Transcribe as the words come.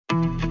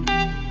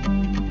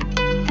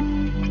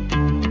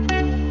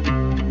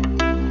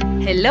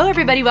Hello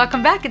everybody,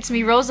 welcome back. It's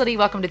me, Rosalie.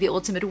 Welcome to the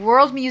Ultimate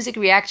World Music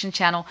Reaction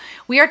Channel.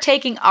 We are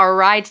taking our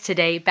ride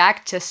today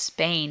back to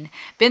Spain.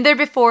 Been there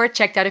before,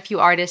 checked out a few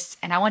artists,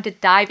 and I want to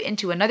dive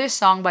into another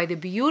song by the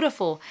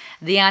beautiful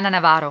Diana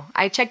Navarro.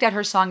 I checked out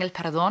her song El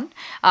Perdón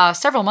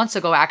several months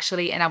ago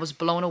actually, and I was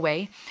blown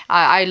away.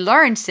 I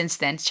learned since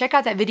then. Check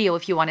out that video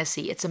if you want to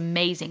see. It's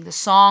amazing. The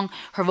song,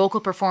 her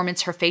vocal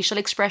performance, her facial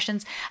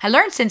expressions. I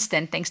learned since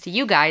then, thanks to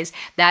you guys,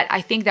 that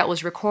I think that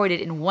was recorded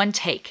in one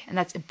take, and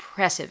that's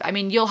impressive. I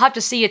mean, you'll have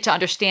to see it to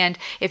understand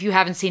if you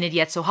haven't seen it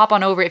yet, so hop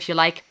on over if you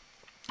like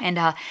and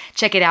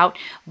check it out.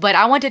 But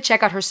I want to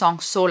check out her song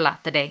Sola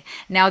today.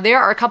 Now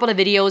there are a couple of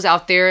videos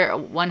out there.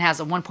 One has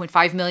a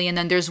 1.5 million,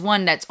 and there's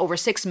one that's over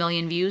 6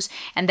 million views,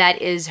 and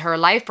that is her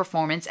live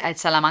performance at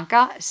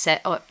Salamanca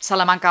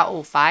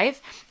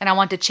 05, and I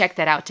want to check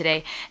that out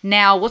today.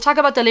 Now we'll talk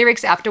about the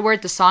lyrics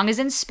afterward. The song is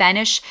in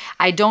Spanish.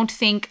 I don't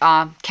think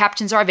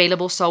captions are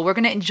available, so we're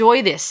gonna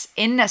enjoy this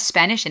in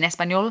Spanish, in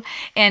Español,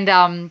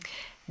 and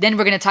then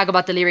we're going to talk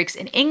about the lyrics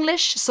in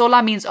English.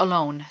 Sola means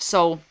alone,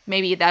 so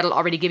maybe that'll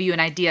already give you an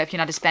idea if you're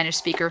not a Spanish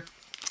speaker.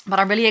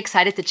 But I'm really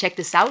excited to check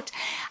this out.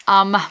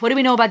 What do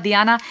we know about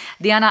Diana?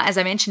 Diana, as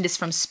I mentioned, is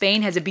from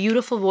Spain, has a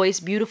beautiful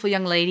voice, beautiful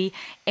young lady,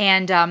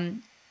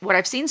 and what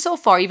I've seen so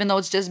far, even though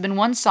it's just been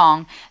one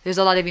song, there's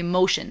a lot of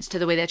emotions to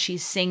the way that she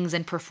sings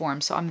and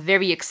performs. So I'm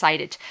very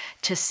excited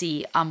to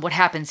see what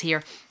happens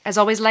here. As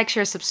always, like,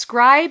 share,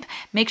 subscribe.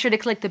 Make sure to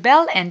click the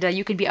bell, and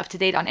you can be up to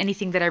date on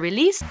anything that I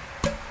release.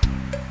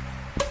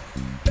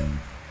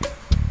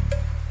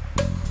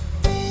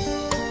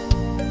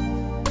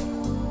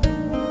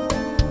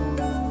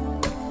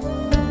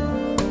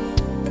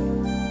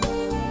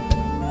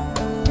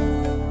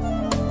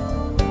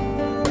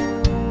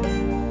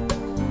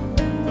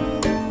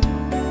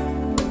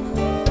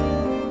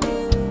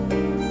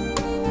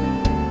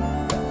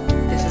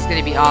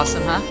 Gonna be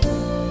awesome, huh?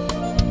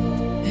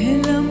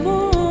 El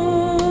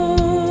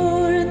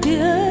amor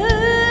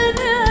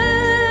tiene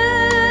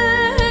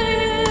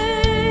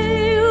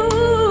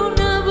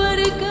una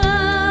barca.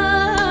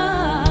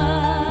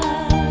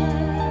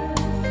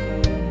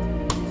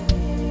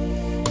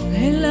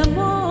 El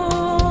amor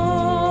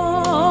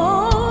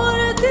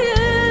tiene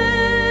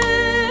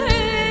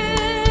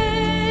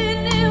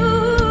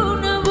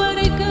una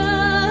barca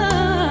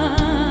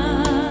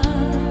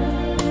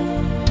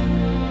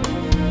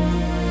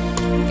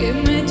que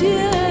me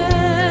lleva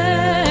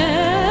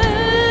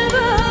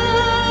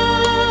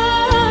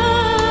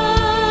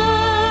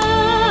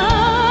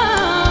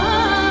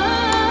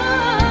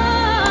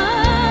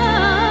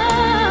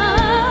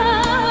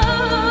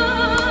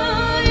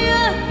y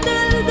hasta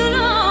el dolor.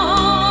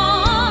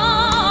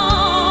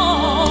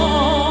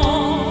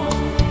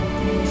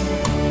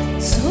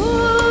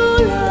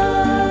 Sola,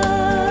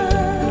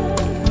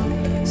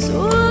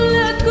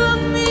 sola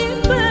con mi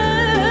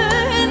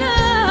pena,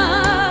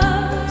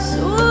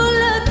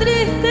 sola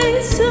triste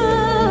y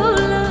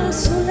sola,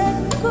 sola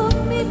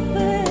con mi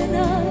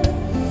pena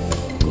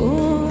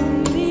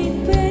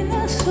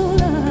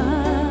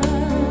sola.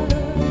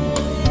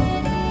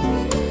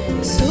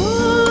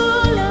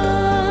 Sola,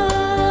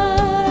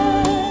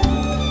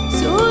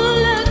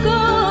 sola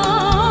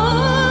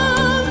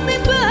con mi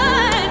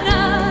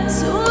pena,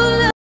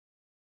 sola.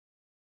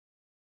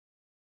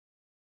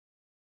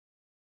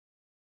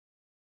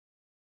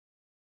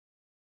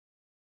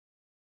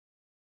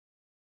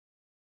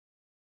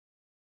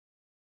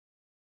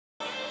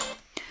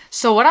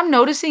 So what I'm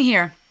noticing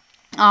here,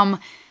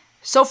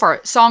 so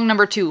far, song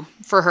number 2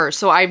 for her.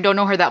 So I don't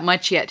know her that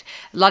much yet.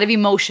 A lot of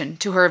emotion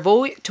to her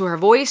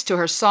voice, to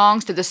her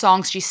songs, to the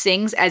songs she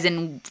sings, as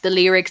in the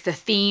lyrics, the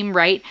theme,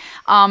 right?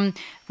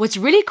 What's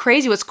really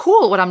crazy, what's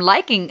cool, what I'm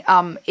liking,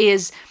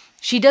 is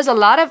she does a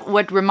lot of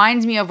what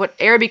reminds me of what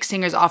Arabic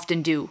singers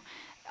often do.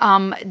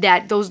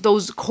 That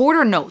those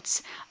quarter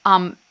notes,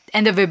 and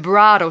the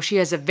vibrato. She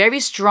has a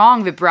very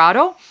strong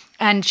vibrato.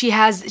 And she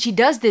does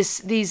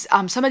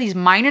some of these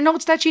minor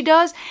notes that she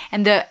does,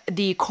 and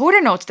the quarter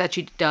notes that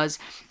she does,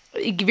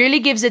 it really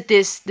gives it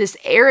this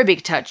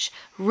Arabic touch.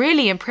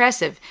 Really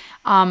impressive.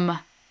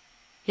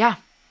 Yeah,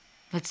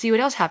 let's see what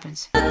else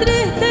happens.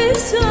 Triste y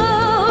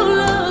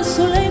sola,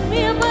 sola en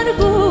mi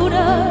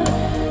amargura,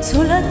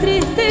 sola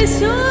triste y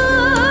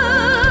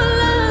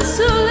sola,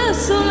 sola,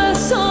 sola,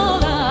 sola.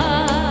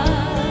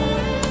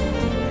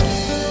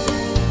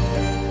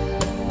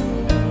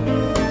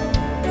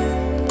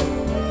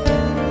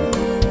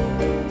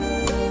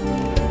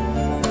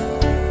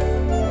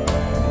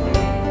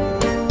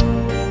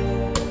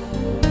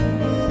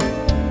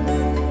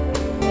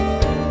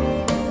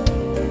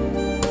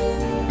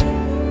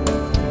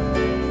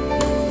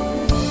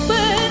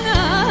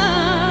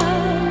 Pena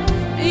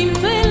y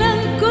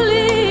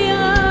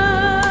melancolía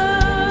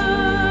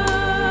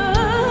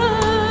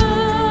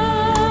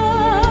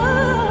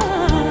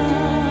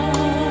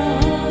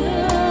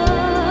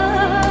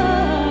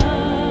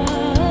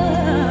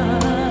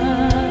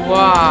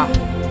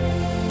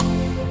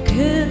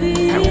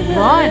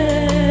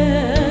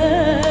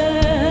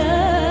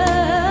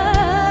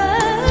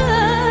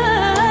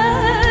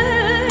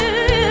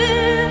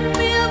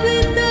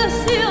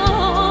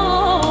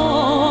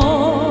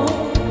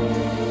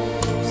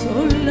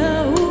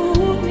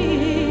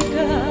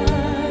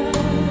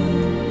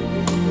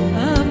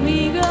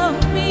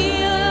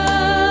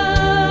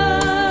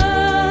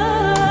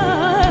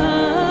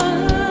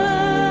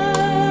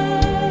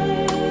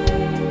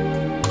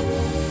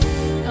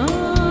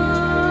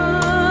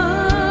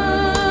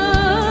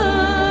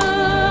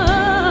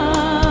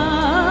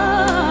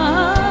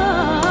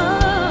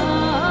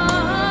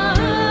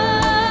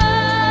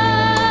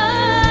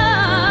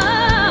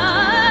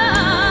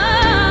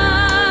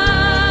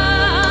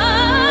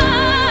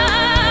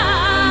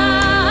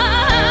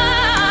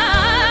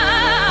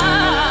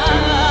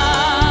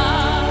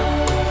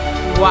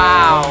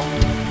Wow.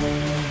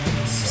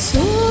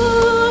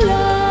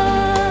 Sola,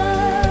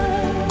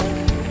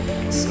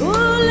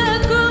 sola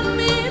con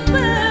mi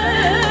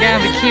pena. Yeah,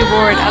 the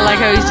keyboard. I like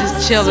how he's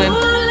just chilling.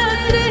 Sola,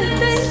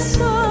 triste y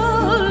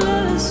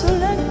sola,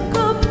 sola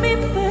con mi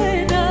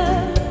pena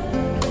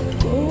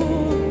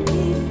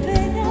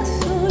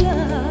sola.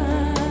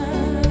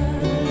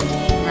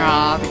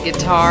 Ah, the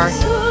guitar.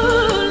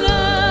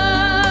 Sola,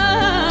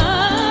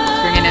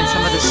 Bringing in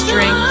some of the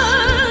strings.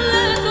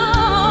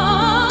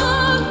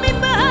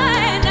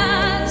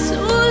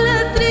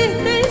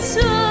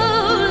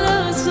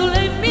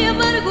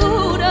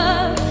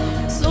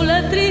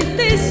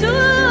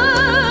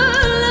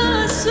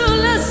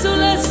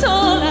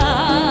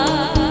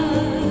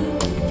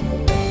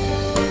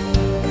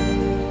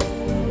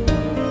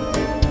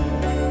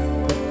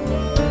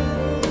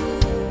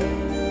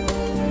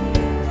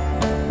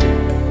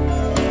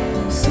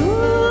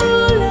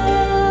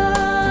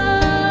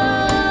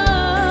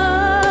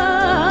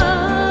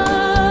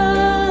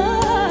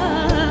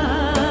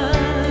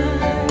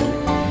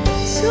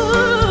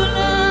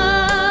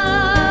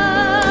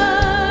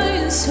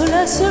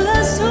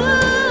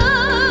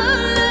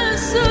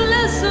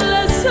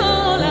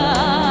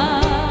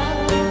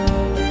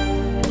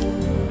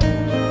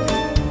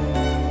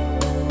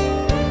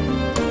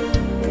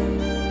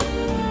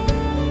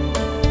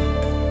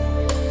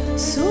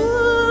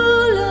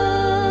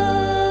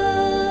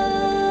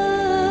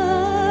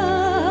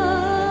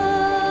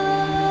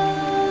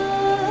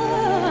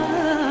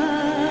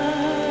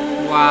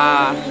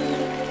 Wow.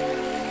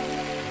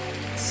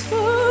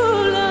 Sola,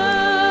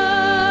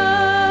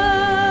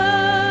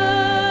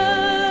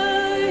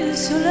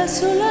 sola,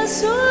 sola,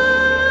 sola.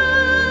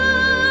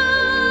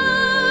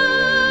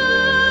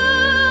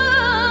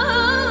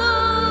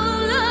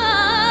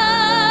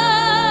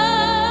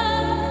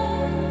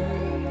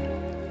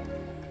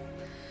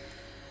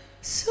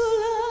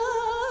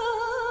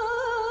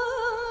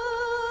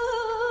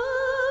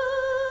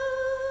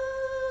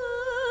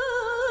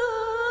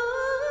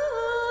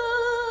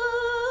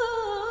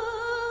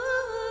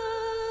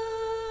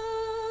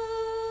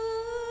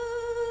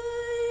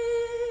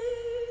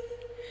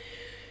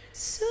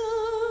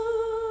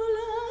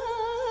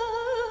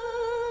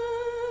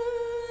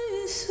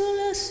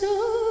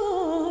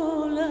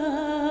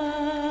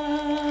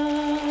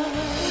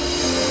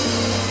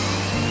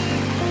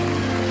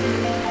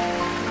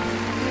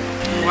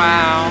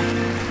 Wow.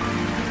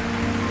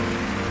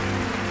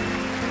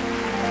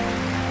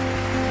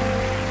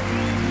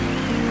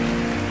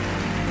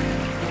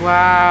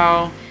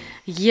 Wow.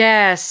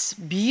 Yes,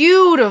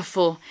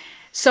 beautiful.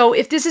 So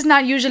if this is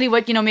not usually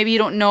what, maybe you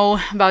don't know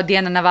about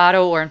Diana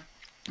Navarro, or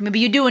maybe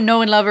you do and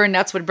know and love her and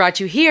that's what brought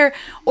you here,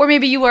 or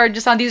maybe you are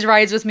just on these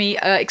rides with me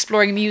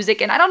exploring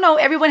music, and I don't know,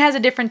 everyone has a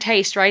different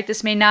taste, right?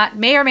 This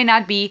may or may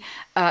not be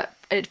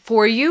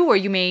for you, or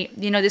you may,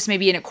 this may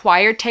be an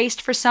acquired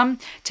taste for some.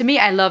 To me,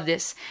 I love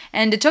this.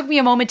 And it took me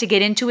a moment to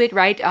get into it,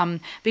 right?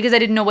 Because I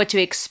didn't know what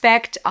to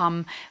expect.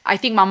 I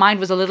think my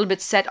mind was a little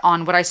bit set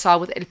on what I saw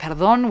with El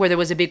Perdón, where there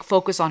was a big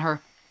focus on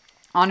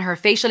her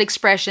facial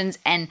expressions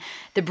and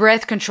the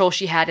breath control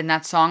she had in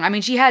that song. I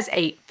mean, she has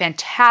a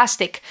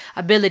fantastic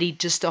ability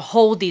just to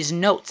hold these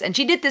notes. And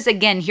she did this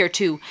again here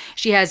too.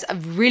 She has a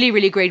really,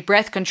 really great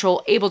breath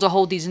control, able to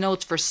hold these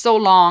notes for so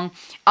long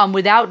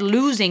without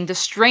losing the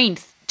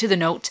strength to the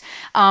note.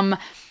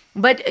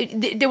 But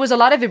there was a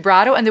lot of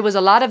vibrato, and there was a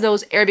lot of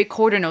those Arabic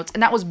quarter notes,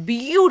 and that was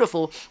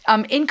beautiful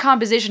in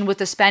composition with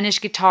the Spanish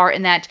guitar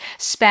and that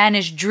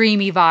Spanish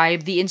dreamy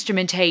vibe, the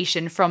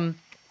instrumentation from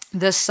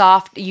the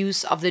soft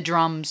use of the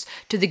drums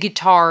to the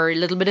guitar, a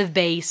little bit of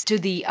bass, to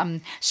the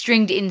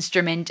stringed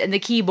instrument, and the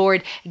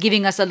keyboard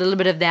giving us a little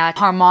bit of that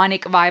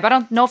harmonic vibe. I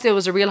don't know if there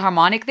was a real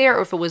harmonic there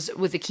or if it was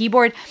with the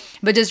keyboard,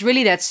 but there's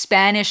really that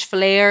Spanish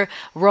flair,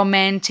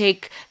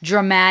 romantic,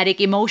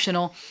 dramatic,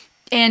 emotional.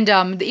 And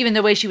even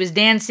the way she was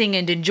dancing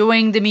and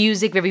enjoying the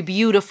music, very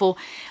beautiful.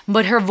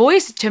 But her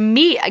voice, to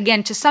me,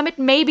 again, to some it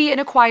may be an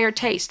acquired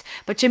taste,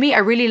 but to me, I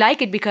really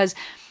like it because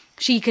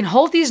she can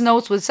hold these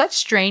notes with such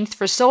strength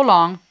for so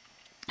long.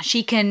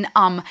 She can,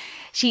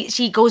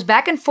 she goes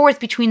back and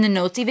forth between the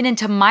notes, even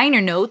into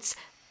minor notes,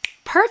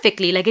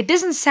 perfectly. Like, it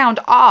doesn't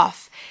sound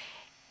off.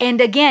 And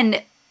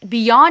again,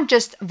 beyond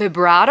just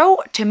vibrato,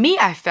 to me,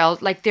 I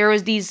felt like there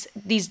was these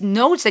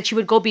notes that she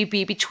would go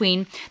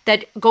between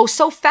that go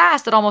so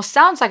fast it almost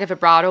sounds like a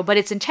vibrato, but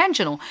it's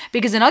intentional.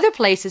 Because in other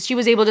places, she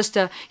was able just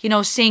to,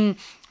 sing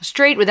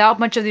straight without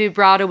much of the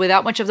vibrato,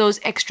 without much of those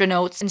extra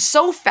notes, and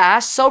so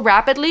fast, so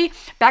rapidly,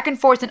 back and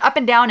forth and up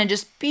and down, and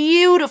just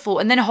beautiful.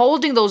 And then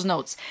holding those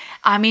notes.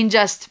 I mean,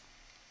 just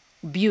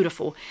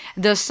beautiful.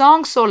 The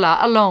song Sola,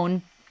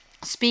 Alone,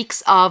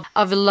 speaks of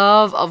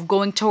love, of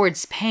going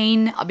towards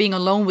pain, of being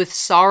alone with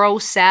sorrow,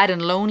 sad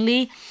and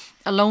lonely,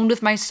 alone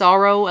with my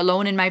sorrow,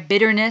 alone in my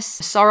bitterness,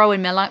 sorrow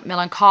and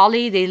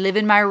melancholy. They live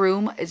in my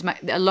room, is my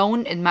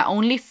alone and my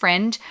only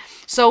friend.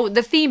 So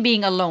the theme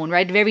being alone,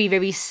 right? Very,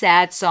 very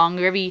sad song,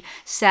 very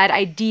sad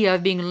idea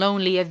of being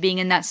lonely, of being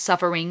in that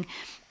suffering.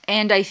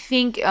 And I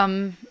think,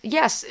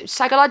 yes,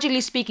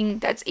 psychologically speaking,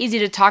 that's easy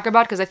to talk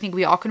about because I think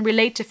we all can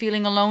relate to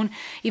feeling alone,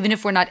 even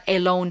if we're not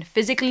alone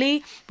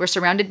physically. We're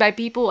surrounded by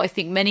people. I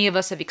think many of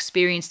us have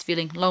experienced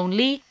feeling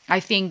lonely. I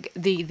think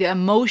the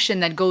emotion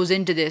that goes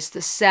into this,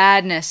 the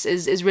sadness,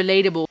 is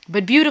relatable,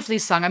 but beautifully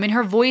sung. I mean,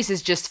 her voice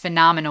is just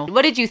phenomenal.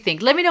 What did you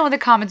think? Let me know in the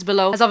comments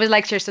below. As always,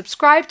 like, share,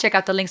 subscribe. Check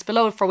out the links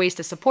below for ways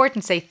to support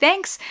and say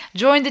thanks.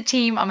 Join the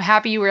team. I'm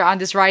happy you were on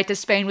this ride to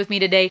Spain with me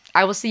today.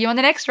 I will see you on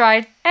the next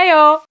ride.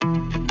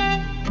 Heyo!